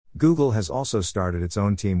Google has also started its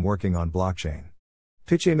own team working on blockchain.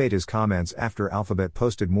 Pichai made his comments after Alphabet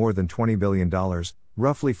posted more than $20 billion,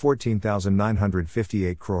 roughly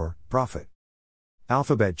 14,958 crore, profit.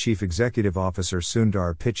 Alphabet Chief Executive Officer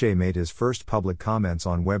Sundar Pichai made his first public comments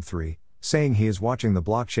on Web3, saying he is watching the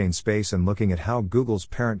blockchain space and looking at how Google's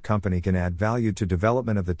parent company can add value to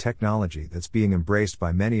development of the technology that's being embraced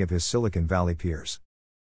by many of his Silicon Valley peers.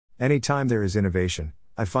 Anytime there is innovation,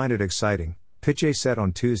 I find it exciting, Pichai said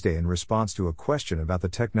on Tuesday in response to a question about the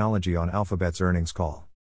technology on Alphabet's earnings call.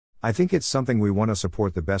 I think it's something we want to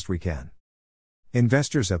support the best we can.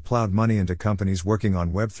 Investors have plowed money into companies working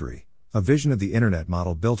on Web3, a vision of the internet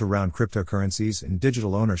model built around cryptocurrencies and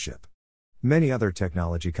digital ownership. Many other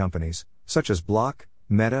technology companies, such as Block,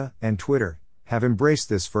 Meta, and Twitter, have embraced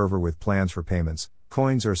this fervor with plans for payments,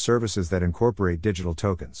 coins, or services that incorporate digital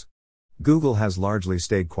tokens. Google has largely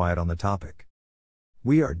stayed quiet on the topic.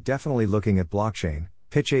 We are definitely looking at blockchain,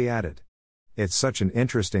 Pichai added. It's such an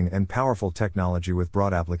interesting and powerful technology with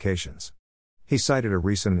broad applications. He cited a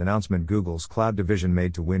recent announcement Google's cloud division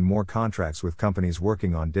made to win more contracts with companies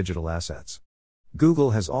working on digital assets. Google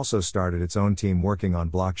has also started its own team working on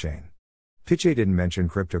blockchain. Pichai didn't mention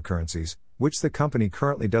cryptocurrencies, which the company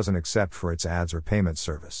currently doesn't accept for its ads or payment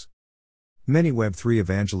service. Many Web3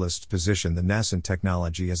 evangelists position the nascent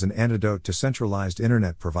technology as an antidote to centralized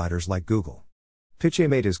internet providers like Google. Pichai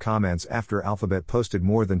made his comments after Alphabet posted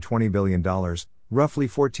more than $20 billion, roughly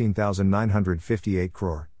 14,958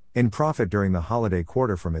 crore, in profit during the holiday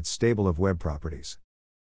quarter from its stable of web properties.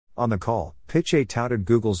 On the call, Pichai touted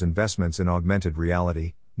Google's investments in augmented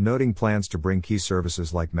reality, noting plans to bring key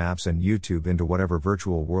services like Maps and YouTube into whatever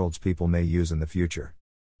virtual worlds people may use in the future.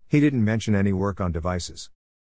 He didn't mention any work on devices.